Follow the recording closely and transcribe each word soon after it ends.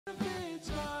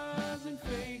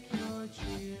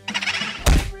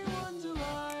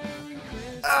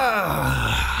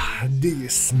Do you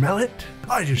smell it?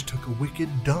 I just took a wicked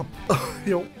dump.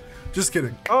 Just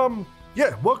kidding.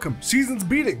 Yeah, welcome. Season's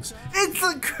Beatings. It's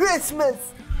a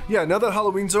Christmas! Yeah, now that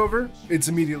Halloween's over, it's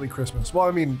immediately Christmas. Well,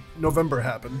 I mean, November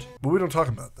happened, but we don't talk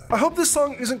about that. I hope this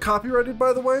song isn't copyrighted,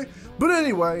 by the way. But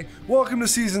anyway, welcome to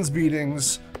Season's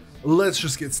Beatings. Let's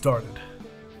just get started.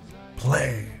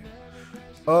 Play.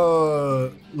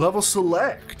 Level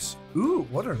select. Ooh,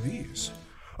 what are these?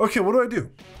 Okay, what do I do?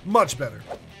 Much better.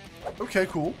 Okay,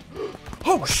 cool.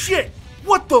 Oh shit!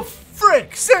 What the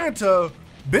frick? Santa!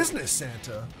 Business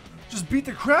Santa just beat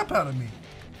the crap out of me.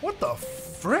 What the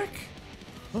frick?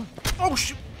 Oh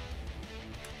shit!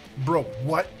 Bro,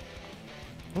 what?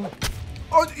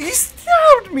 Oh, he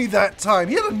stabbed me that time.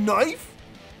 He had a knife?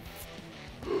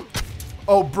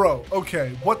 Oh, bro.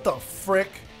 Okay, what the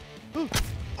frick? Oh,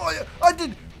 yeah, I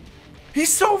did.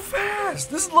 He's so fast.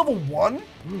 This is level 1.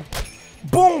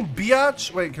 Boom,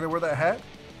 biatch. Wait, can I wear that hat?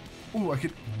 Ooh, I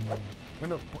could. Wait,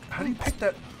 no. How do you pick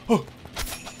that? Oh.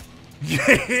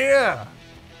 Yeah.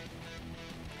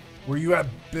 Where you at,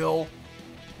 Bill?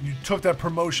 You took that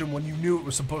promotion when you knew it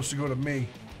was supposed to go to me.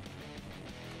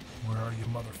 Where are you,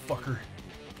 motherfucker?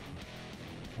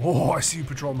 Oh, I see you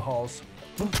patrolling the halls.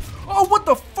 Oh, what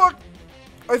the fuck?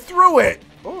 I threw it.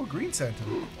 Oh, green Santa.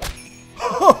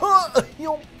 Oh,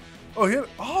 yeah.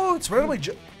 Oh, it's randomly.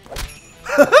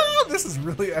 This is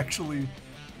really actually,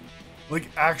 like,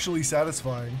 actually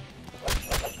satisfying.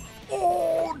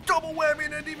 Oh, double whammy,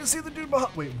 and I didn't even see the dude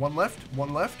behind. Wait, one left?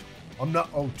 One left? I'm not.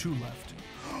 Oh, 2 left.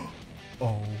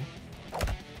 Oh.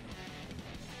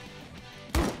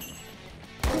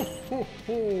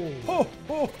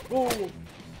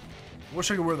 Wish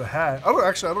I could wear the hat. I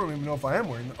don't even know if I am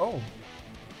wearing the,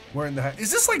 wearing the hat.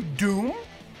 Is this like Doom?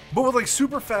 But with like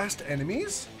super fast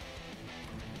enemies?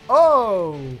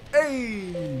 Oh,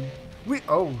 hey.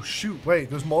 Oh shoot, wait,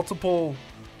 there's multiple.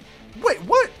 Wait,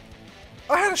 what?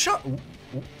 I had a shot. Ooh,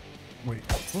 ooh. Wait.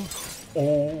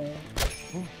 Oh.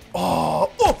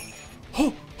 Oh. Oh.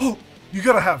 Oh. Oh. You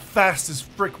gotta have fast as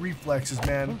frick reflexes,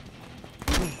 man.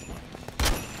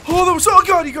 Oh, that was, oh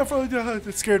god, you got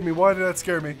that scared me. Why did that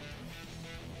scare me?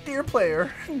 Dear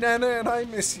player, Nana and I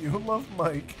miss you. Love,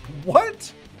 Mike.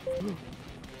 What?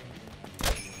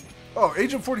 Oh,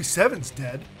 Agent 47's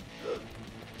dead.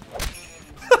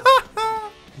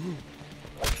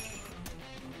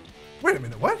 Wait a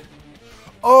minute, what?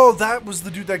 Oh, that was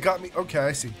the dude that got me. Okay,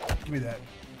 I see. Give me that.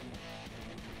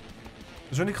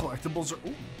 Is there any collectibles?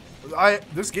 Ooh,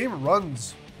 this game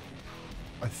runs.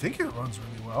 I think it runs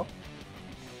really well.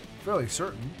 Fairly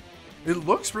certain. It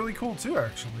looks really cool too,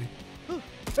 actually.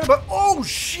 Hey, but oh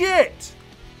shit!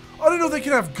 I didn't know they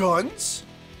can have guns.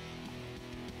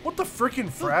 What the frickin'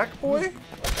 frack, boy?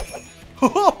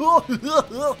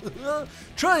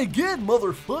 Try again,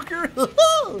 motherfucker!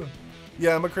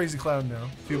 Yeah, I'm a crazy clown now.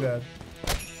 Too bad.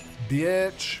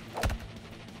 Bitch.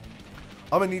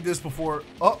 I'm gonna need this before.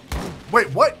 Oh, wait,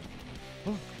 what?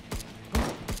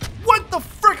 What the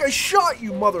frick? I shot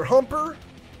you, mother humper!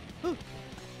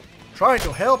 Trying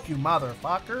to help you,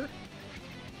 motherfucker.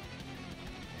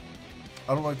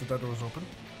 I don't like that that door was open.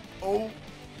 Oh.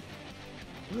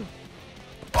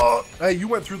 Oh, hey, you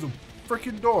went through the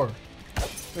freaking door.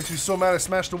 Makes me so mad I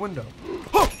smashed the window.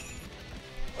 Oh,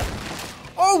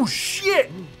 oh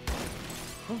shit!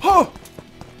 Oh.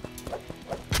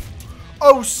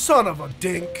 Oh, son of a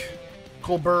dink.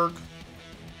 Kohlberg.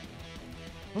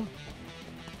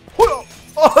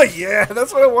 Oh yeah,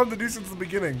 that's what I wanted to do since the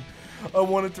beginning. I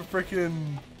wanted to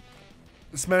freaking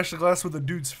smash the glass with a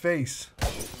dude's face.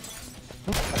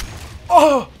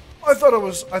 Oh, I thought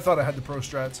I had the pro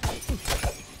strats.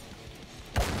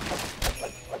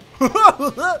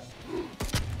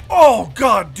 Oh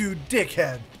god, dude,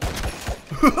 dickhead.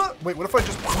 Wait, what if I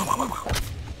just?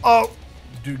 Oh,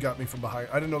 dude got me from behind.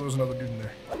 I didn't know there was another dude in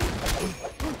there.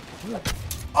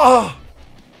 Oh,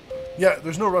 yeah,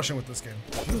 there's no rushing with this game.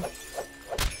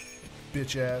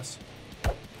 Bitch ass.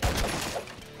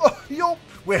 Oh, yo.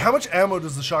 Wait, how much ammo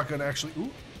does the shotgun actually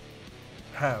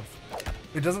have?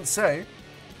 It doesn't say.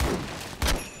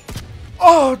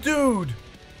 Oh, dude.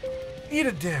 Eat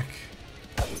a dick.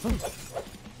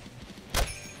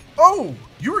 Oh,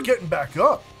 you were getting back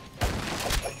up.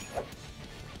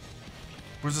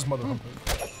 Where's this mother humper?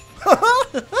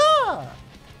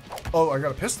 Oh, I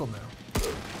got a pistol now.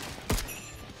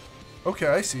 Okay,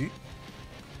 I see.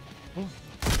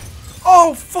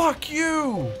 Oh, fuck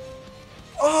you!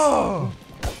 Oh!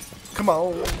 Come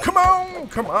on, come on,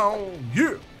 come on,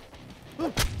 yeah!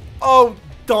 Oh,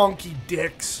 donkey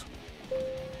dicks.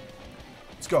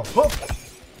 Let's go. Oh.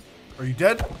 Are you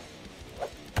dead?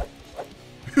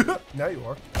 Now you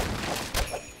are.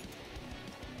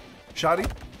 Shoddy?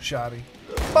 Shoddy.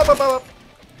 Bop, bop, bop.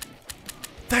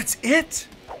 That's it?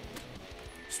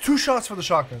 It's 2 shots for the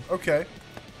shotgun. Okay.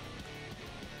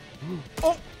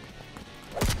 Oh!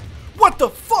 What the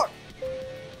fuck?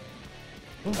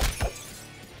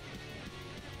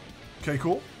 Okay,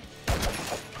 cool.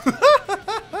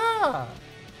 I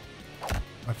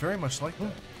very much like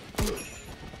that.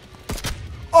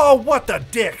 Oh, what the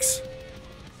dicks!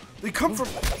 They come from...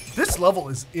 This level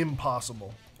is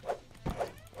impossible.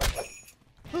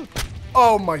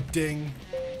 Oh, my ding.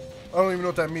 I don't even know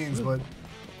what that means, but...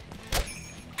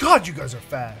 God, you guys are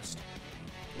fast.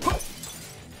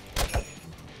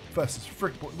 Fast as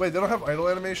frick. Wait, they don't have idle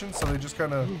animations, so they just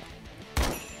kind of...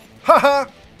 Haha!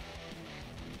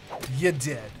 You're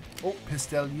dead. Oh,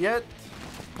 pistoliet.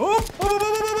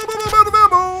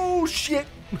 Oh, shit!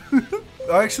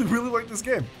 I actually really like this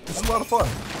game. This is a lot of fun.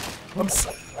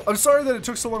 I'm sorry that it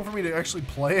took so long for me to actually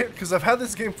play it, because I've had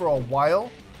this game for a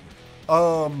while.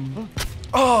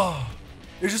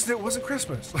 It wasn't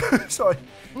Christmas. So it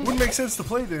wouldn't make sense to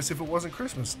play this if it wasn't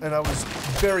Christmas. And I was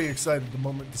very excited the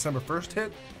moment December 1st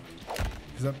hit,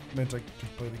 because that meant I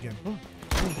could play it again.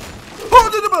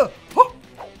 Oh,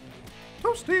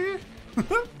 toasty!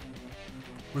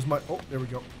 Where's my... Oh, there we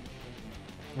go.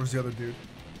 Where's the other dude?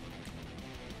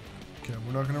 Okay,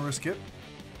 we're not gonna risk it.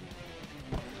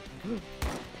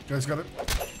 Guys, got it.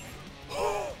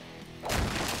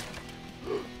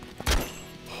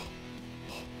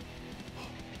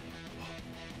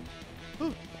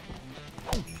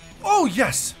 Oh,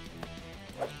 yes!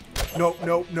 No,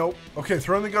 no, no. Okay,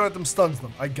 throwing the gun at them stuns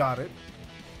them. I got it.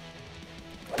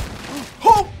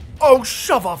 Oh! Oh,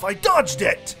 shove off! I dodged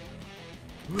it!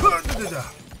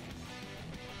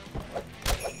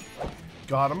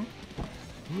 Got him.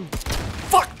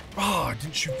 Fuck! Oh, I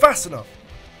didn't shoot fast enough.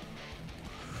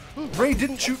 Ray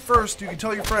didn't shoot first. You can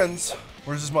tell your friends.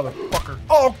 Where's this motherfucker?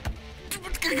 Oh!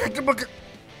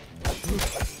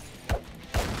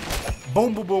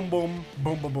 Boom, boom, boom, boom,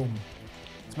 boom, boom, boom.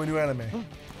 It's my new anime.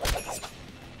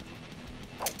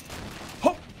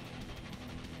 Oh!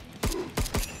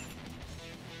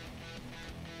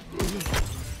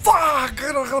 Fuck!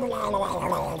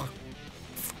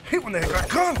 Hate when they got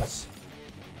guns.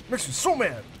 Makes me so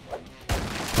mad.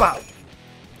 Bop.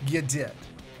 You're dead.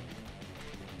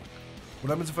 What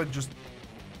happens if I just...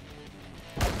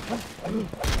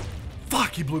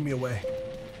 Fuck, he blew me away.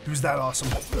 He was that awesome.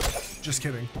 Just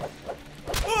kidding.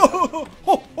 Oh,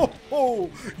 ho, ho, ho.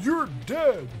 You're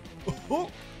dead. Oh,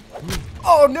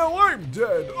 no, I'm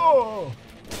dead. Oh.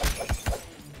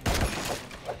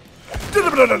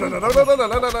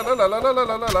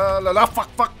 Fuck,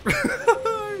 fuck.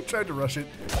 I tried to rush it.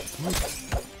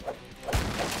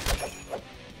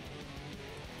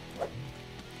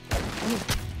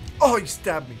 Oh, he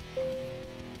stabbed me.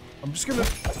 I'm just gonna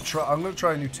try. I'm gonna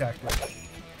try a new tactic.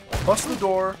 Bust the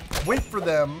door. Wait for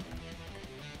them.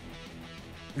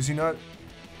 Is he not?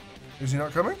 Is he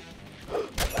not coming?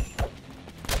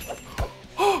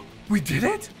 Oh, we did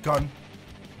it! Gun.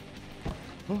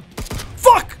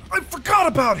 Fuck! I forgot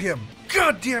about him.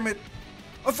 God damn it!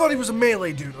 I thought he was a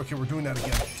melee dude. Okay, we're doing that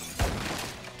again.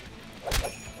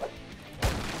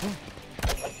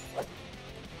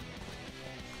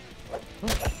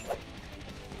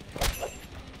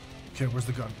 Okay, where's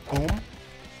the gun? Boom.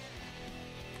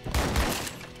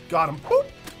 Got him. Boop.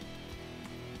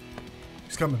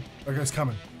 He's coming. That guy's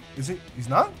coming. Is he? He's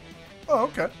not? Oh,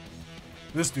 okay.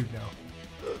 This dude now.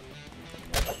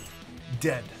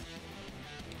 Dead.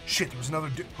 Shit, there was another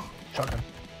dude. Shotgun.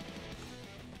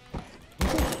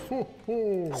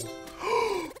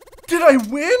 Did I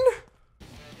win?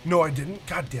 No, I didn't.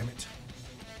 God damn it.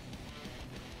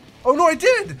 Oh, no, I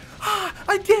did. Ah,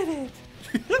 I did it.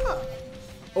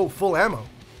 Oh, full ammo.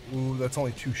 Ooh, that's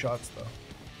only 2 shots, though.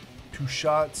 2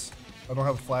 shots. I don't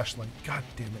have a flashlight. God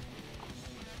damn it.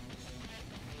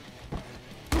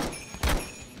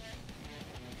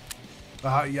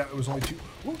 Yeah, it was only 2.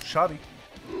 Ooh, shoddy.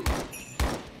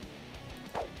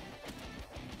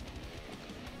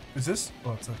 Is this?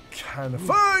 Oh, it's a kind of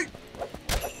fight.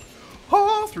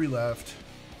 Oh, 3 left.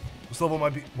 This level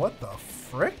might be... What the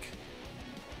frick?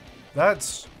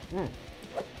 That's...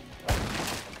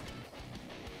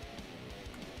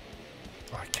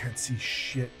 I can't see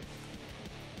shit.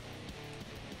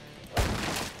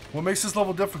 What makes this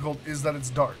level difficult is that it's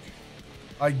dark.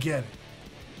 I get it.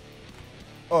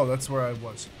 Oh, that's where I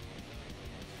was.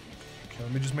 Okay,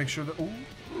 let me just make sure that... Ooh.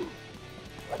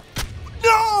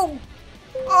 No!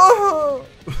 Oh!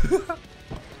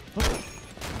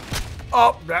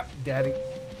 Oh, Daddy.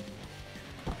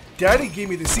 Daddy gave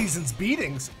me the season's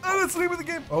beatings. Oh, that's the name of the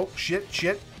game. Oh, shit,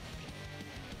 shit.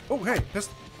 Oh, hey,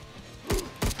 pistol.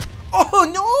 Oh,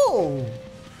 no!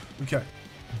 Okay.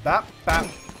 Bap, bap,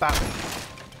 bap.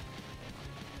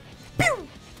 Pew!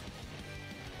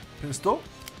 Pistol.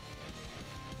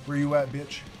 Where you at,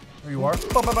 bitch? There you are.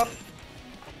 Bop, bop, bop.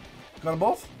 Got them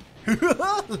both?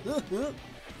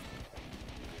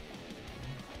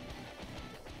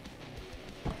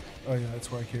 Oh yeah,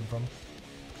 that's where I came from.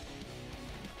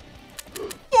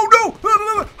 Oh no!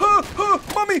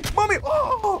 Mommy! Mommy!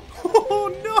 Oh! Oh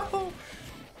no!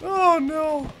 Oh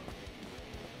no!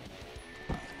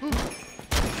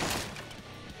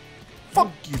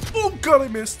 Fuck you! Oh god, I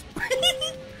missed!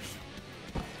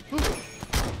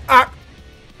 Ah!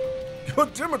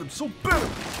 God damn it, I'm so bad at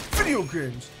video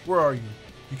games! Where are you?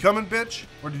 You coming, bitch?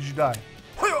 Or did you die?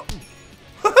 Oh,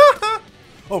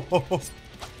 oh, oh.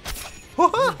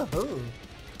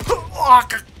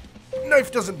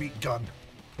 Knife doesn't beat gun.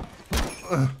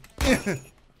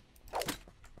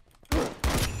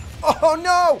 Oh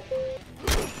no!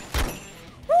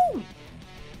 Woo!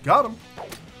 Got him.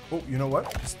 Oh, you know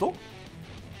what? Pistol?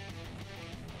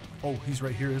 Oh, he's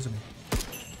right here, isn't he?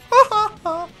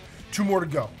 2 more to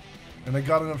go. And I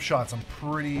got enough shots, I'm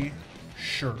pretty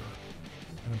sure.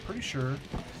 And I'm pretty sure...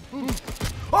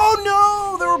 Oh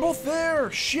no! They were both there!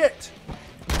 Shit!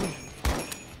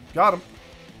 Got him.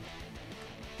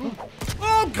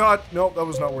 Oh god! No, that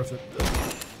was not worth it.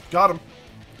 Got him.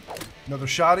 Another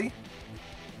shotty.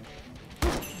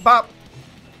 Bop!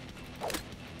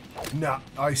 Nah,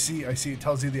 I see. It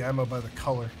tells you the ammo by the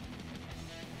color.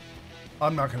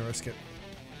 I'm not gonna risk it.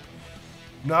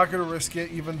 Not gonna risk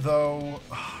it, even though...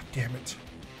 Oh, damn it.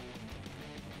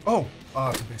 Oh!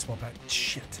 Ah, it's a baseball bat.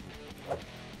 Shit.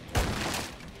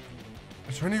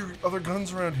 Is there any other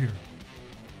guns around here?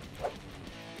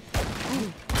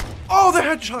 Oh, they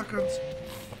had shotguns!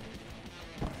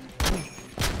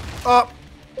 Up!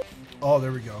 Oh,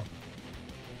 there we go.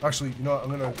 Actually, you know what?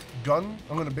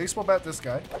 I'm gonna baseball bat this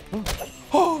guy.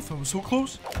 Oh, that was so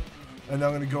close. And now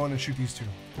I'm gonna go in and shoot these 2.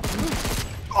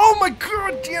 Oh my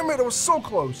god, damn it, I was so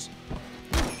close.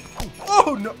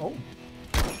 Oh no. Oh.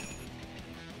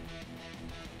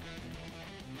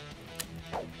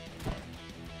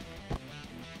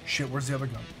 Shit, where's the other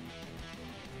gun?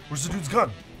 Where's the dude's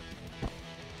gun?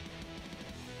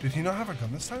 Did he not have a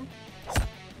gun this time? I'm gonna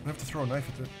have to throw a knife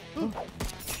at it.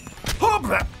 Oh,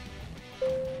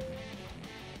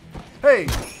 hey!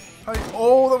 Hi.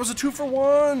 Oh, that was a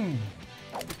 2-for-1!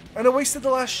 And I wasted the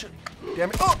last shit.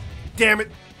 Damn it. Oh! Damn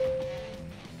it!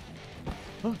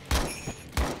 Oh,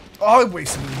 I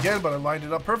wasted it again, but I lined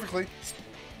it up perfectly.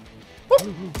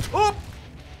 Oh! Oh!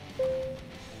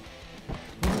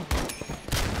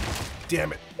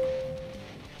 Damn it.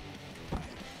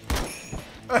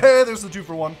 Hey, there's the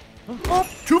 2-for-1. Oh,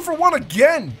 2-for-1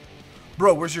 again!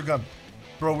 Bro, where's your gun?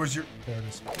 Bro, where's your... There it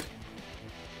is.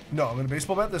 No, I'm gonna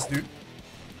baseball bat this dude.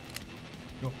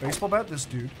 No, baseball bat this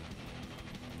dude.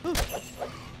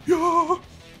 Yeah!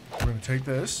 We're gonna take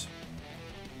this.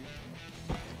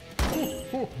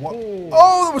 What?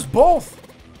 Oh, that was both!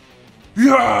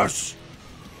 Yes!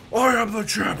 I am the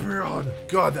champion!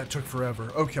 God, that took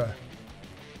forever. Okay.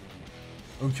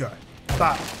 Okay.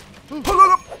 Bop.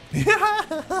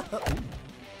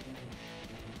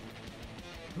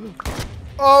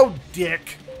 Oh,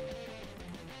 dick.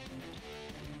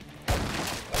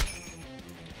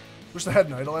 Wish they had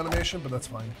an idle animation, but that's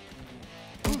fine.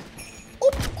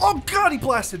 Oh god, he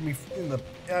blasted me in the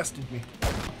ass, did me.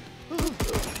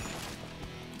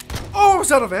 Oh, I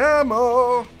was out of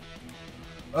ammo.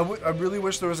 I really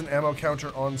wish there was an ammo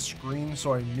counter on screen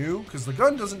so I knew, because the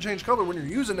gun doesn't change color when you're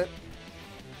using it.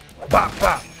 Bop,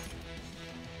 bop.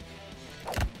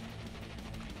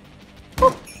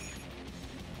 Oh,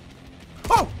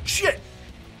 oh shit.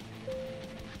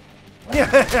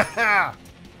 Yeah.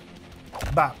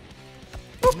 Bop.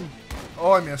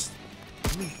 Oh, I missed.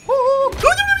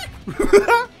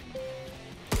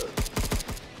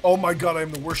 Oh my god, I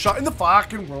am the worst shot in the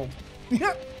fucking world.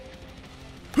 Yeah.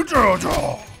 You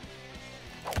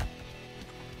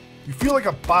feel like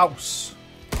a bouse.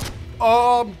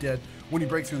 Oh, I'm dead. When you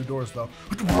break through the doors, though.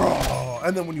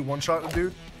 And then when you one-shot a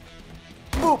dude.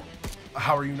 Boop.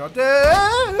 How are you not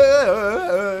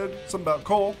dead? Something about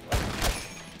Cole.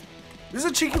 This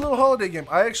is a cheeky little holiday game.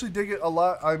 I actually dig it a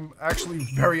lot. I'm actually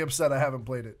very upset I haven't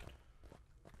played it.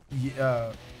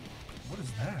 Yeah. What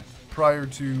is that? Prior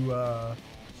to,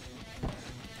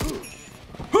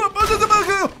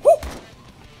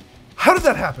 How did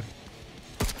that happen?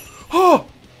 Oh!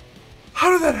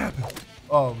 How did that happen?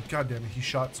 Oh, god damn it. He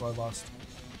shot, so I lost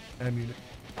ammunition.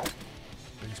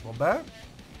 Baseball bat.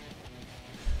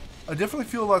 I definitely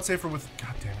feel a lot safer with...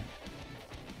 God damn it.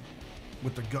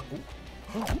 With the gun.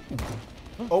 Oh.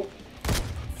 Oh.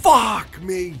 Fuck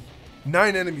me!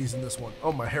 9 enemies in this one.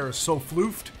 Oh, my hair is so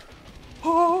floofed.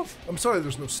 Oh, I'm sorry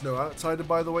there's no snow outside,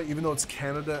 by the way, even though it's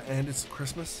Canada and it's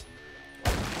Christmas.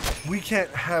 We can't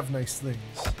have nice things.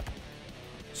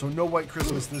 So no white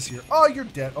Christmas this year. Oh, you're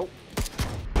dead. Oh.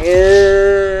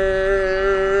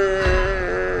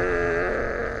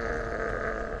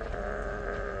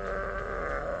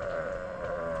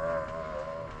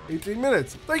 18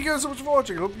 minutes. Thank you guys so much for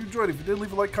watching. I hope you enjoyed. If you did,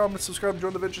 leave a like, comment, subscribe, and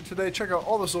join the adventure today. Check out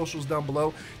all the socials down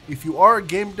below. If you are a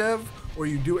game dev or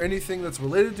you do anything that's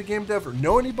related to game dev or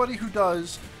know anybody who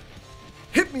does,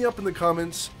 hit me up in the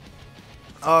comments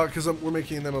because we're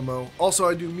making an MMO. Also,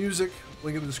 I do music.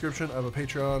 Link in the description. I have a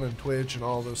Patreon and Twitch and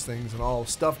all those things and all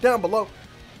stuff down below.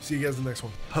 See you guys in the next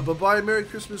one. Bye-bye. Merry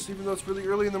Christmas, even though it's really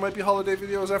early and there might be holiday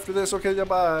videos after this. Okay, yeah,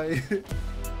 bye.